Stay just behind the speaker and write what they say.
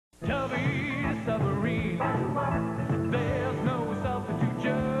Tubby Submarine. There's no substitute,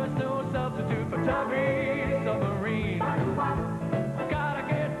 just no substitute for Tubby Submarine. Gotta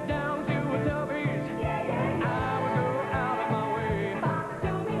get down to a Tubby's. I would go out of my way.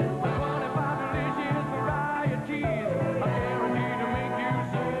 25 delicious varieties, I guarantee to make you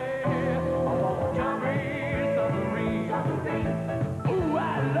say, oh, Tubby Submarine. Ooh, I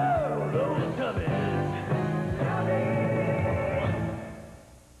love those Tubbies.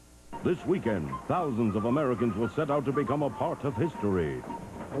 This weekend, thousands of Americans will set out to become a part of history.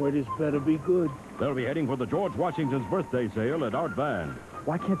 Boy, this better be good. They'll be heading for the George Washington's birthday sale at Art Van.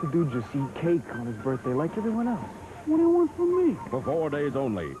 Why can't the dude just eat cake on his birthday like everyone else? What do you want from me? For 4 days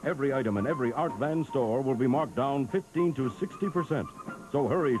only, every item in every Art Van store will be marked down 15 to 60%. So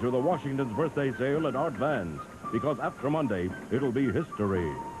hurry to the Washington's birthday sale at Art Van's, because after Monday, it'll be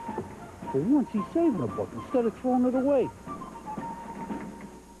history. For once, he's saving a buck instead of throwing it away.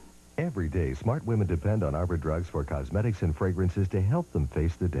 Every day, smart women depend on Arbor drugs for cosmetics and fragrances to help them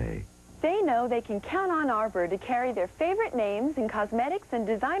face the day. They know they can count on Arbor to carry their favorite names in cosmetics and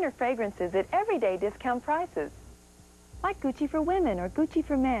designer fragrances at everyday discount prices. Like Gucci for women or Gucci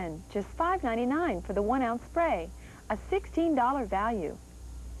for men, just $5.99 for the 1-ounce spray, a $16 value.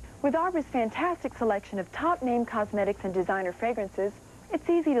 With Arbor's fantastic selection of top-name cosmetics and designer fragrances, it's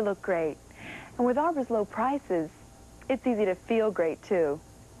easy to look great. And with Arbor's low prices, it's easy to feel great, too.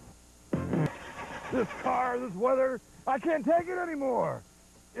 This car, this weather, I can't take it anymore.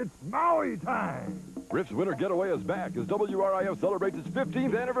 It's Maui time. RIF's Winter Getaway is back as WRIF celebrates its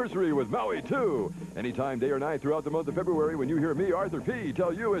 15th anniversary with Maui 2. Anytime, day or night, throughout the month of February, when you hear me, Arthur P.,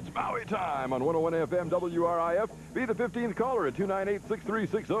 tell you it's Maui time on 101 FM WRIF, be the 15th caller at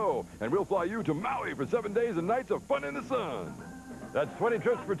 298-6360, and we'll fly you to Maui for 7 days and nights of fun in the sun. That's 20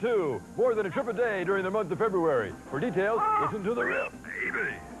 trips for two, more than a trip a day during the month of February. For details, listen to the RIF,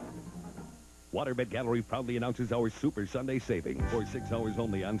 baby. Waterbed Gallery proudly announces our Super Sunday savings. For 6 hours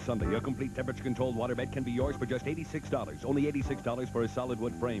only on Sunday, a complete temperature-controlled waterbed can be yours for just $86. Only $86 for a solid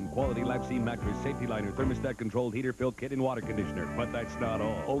wood frame, quality lap seam mattress, safety liner, thermostat-controlled heater, fill kit, and water conditioner. But that's not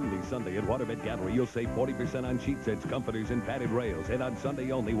all. Only Sunday at Waterbed Gallery, you'll save 40% on sheet sets, comforters, and padded rails. And on Sunday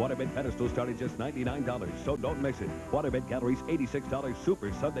only, waterbed pedestals start at just $99. So don't miss it. Waterbed Gallery's $86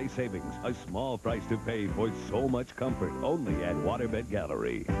 Super Sunday savings. A small price to pay for so much comfort. Only at Waterbed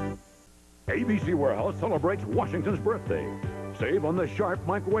Gallery. ABC Warehouse celebrates Washington's birthday. Save on the Sharp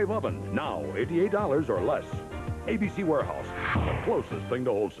microwave oven. Now, $88 or less. ABC Warehouse, the closest thing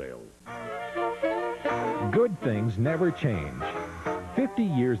to wholesale. Good things never change. 50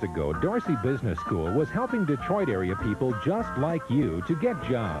 years ago, Dorsey Business School was helping Detroit area people just like you to get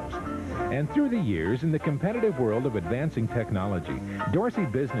jobs. And through the years, in the competitive world of advancing technology, Dorsey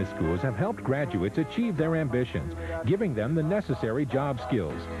Business Schools have helped graduates achieve their ambitions, giving them the necessary job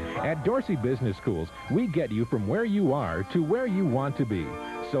skills. At Dorsey Business Schools, we get you from where you are to where you want to be.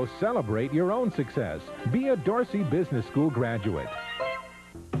 So celebrate your own success. Be a Dorsey Business School graduate.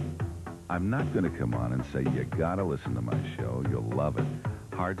 I'm not going to come on and say you gotta listen to my show. You'll love it.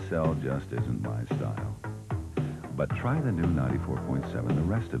 Hard sell just isn't my style. But try the new 94.7 the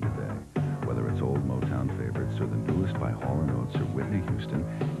rest of the day. Whether it's old Motown favorites or the newest by Hall & Oates or Whitney Houston,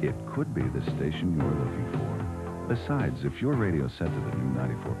 it could be the station you're looking for. Besides, if your radio's set to the new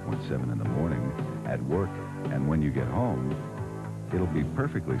 94.7 in the morning, at work, and when you get home, it'll be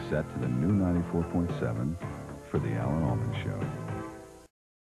perfectly set to the new 94.7 for the Alan Almond Show.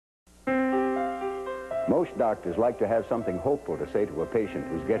 Most doctors like to have something hopeful to say to a patient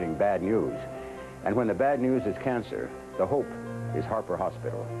who's getting bad news. And when the bad news is cancer, the hope is Harper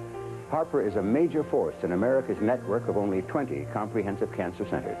Hospital. Harper is a major force in America's network of only 20 comprehensive cancer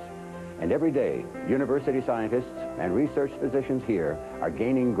centers. And every day, university scientists and research physicians here are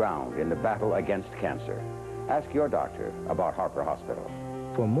gaining ground in the battle against cancer. Ask your doctor about Harper Hospital.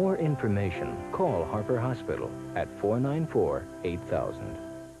 For more information, call Harper Hospital at 494-8000.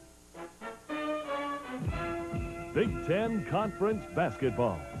 Big Ten Conference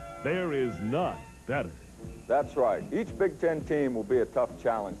basketball. There is none better. That's right. Each Big Ten team will be a tough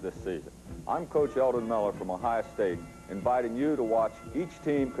challenge this season. I'm Coach Eldon Miller from Ohio State, inviting you to watch each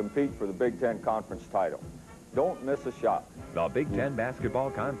team compete for the Big Ten Conference title. Don't miss a shot. The Big Ten Basketball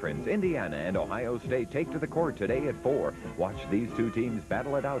Conference, Indiana and Ohio State take to the court today at 4. Watch these two teams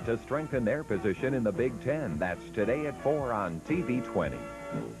battle it out to strengthen their position in the Big Ten. That's today at 4 on TV 20.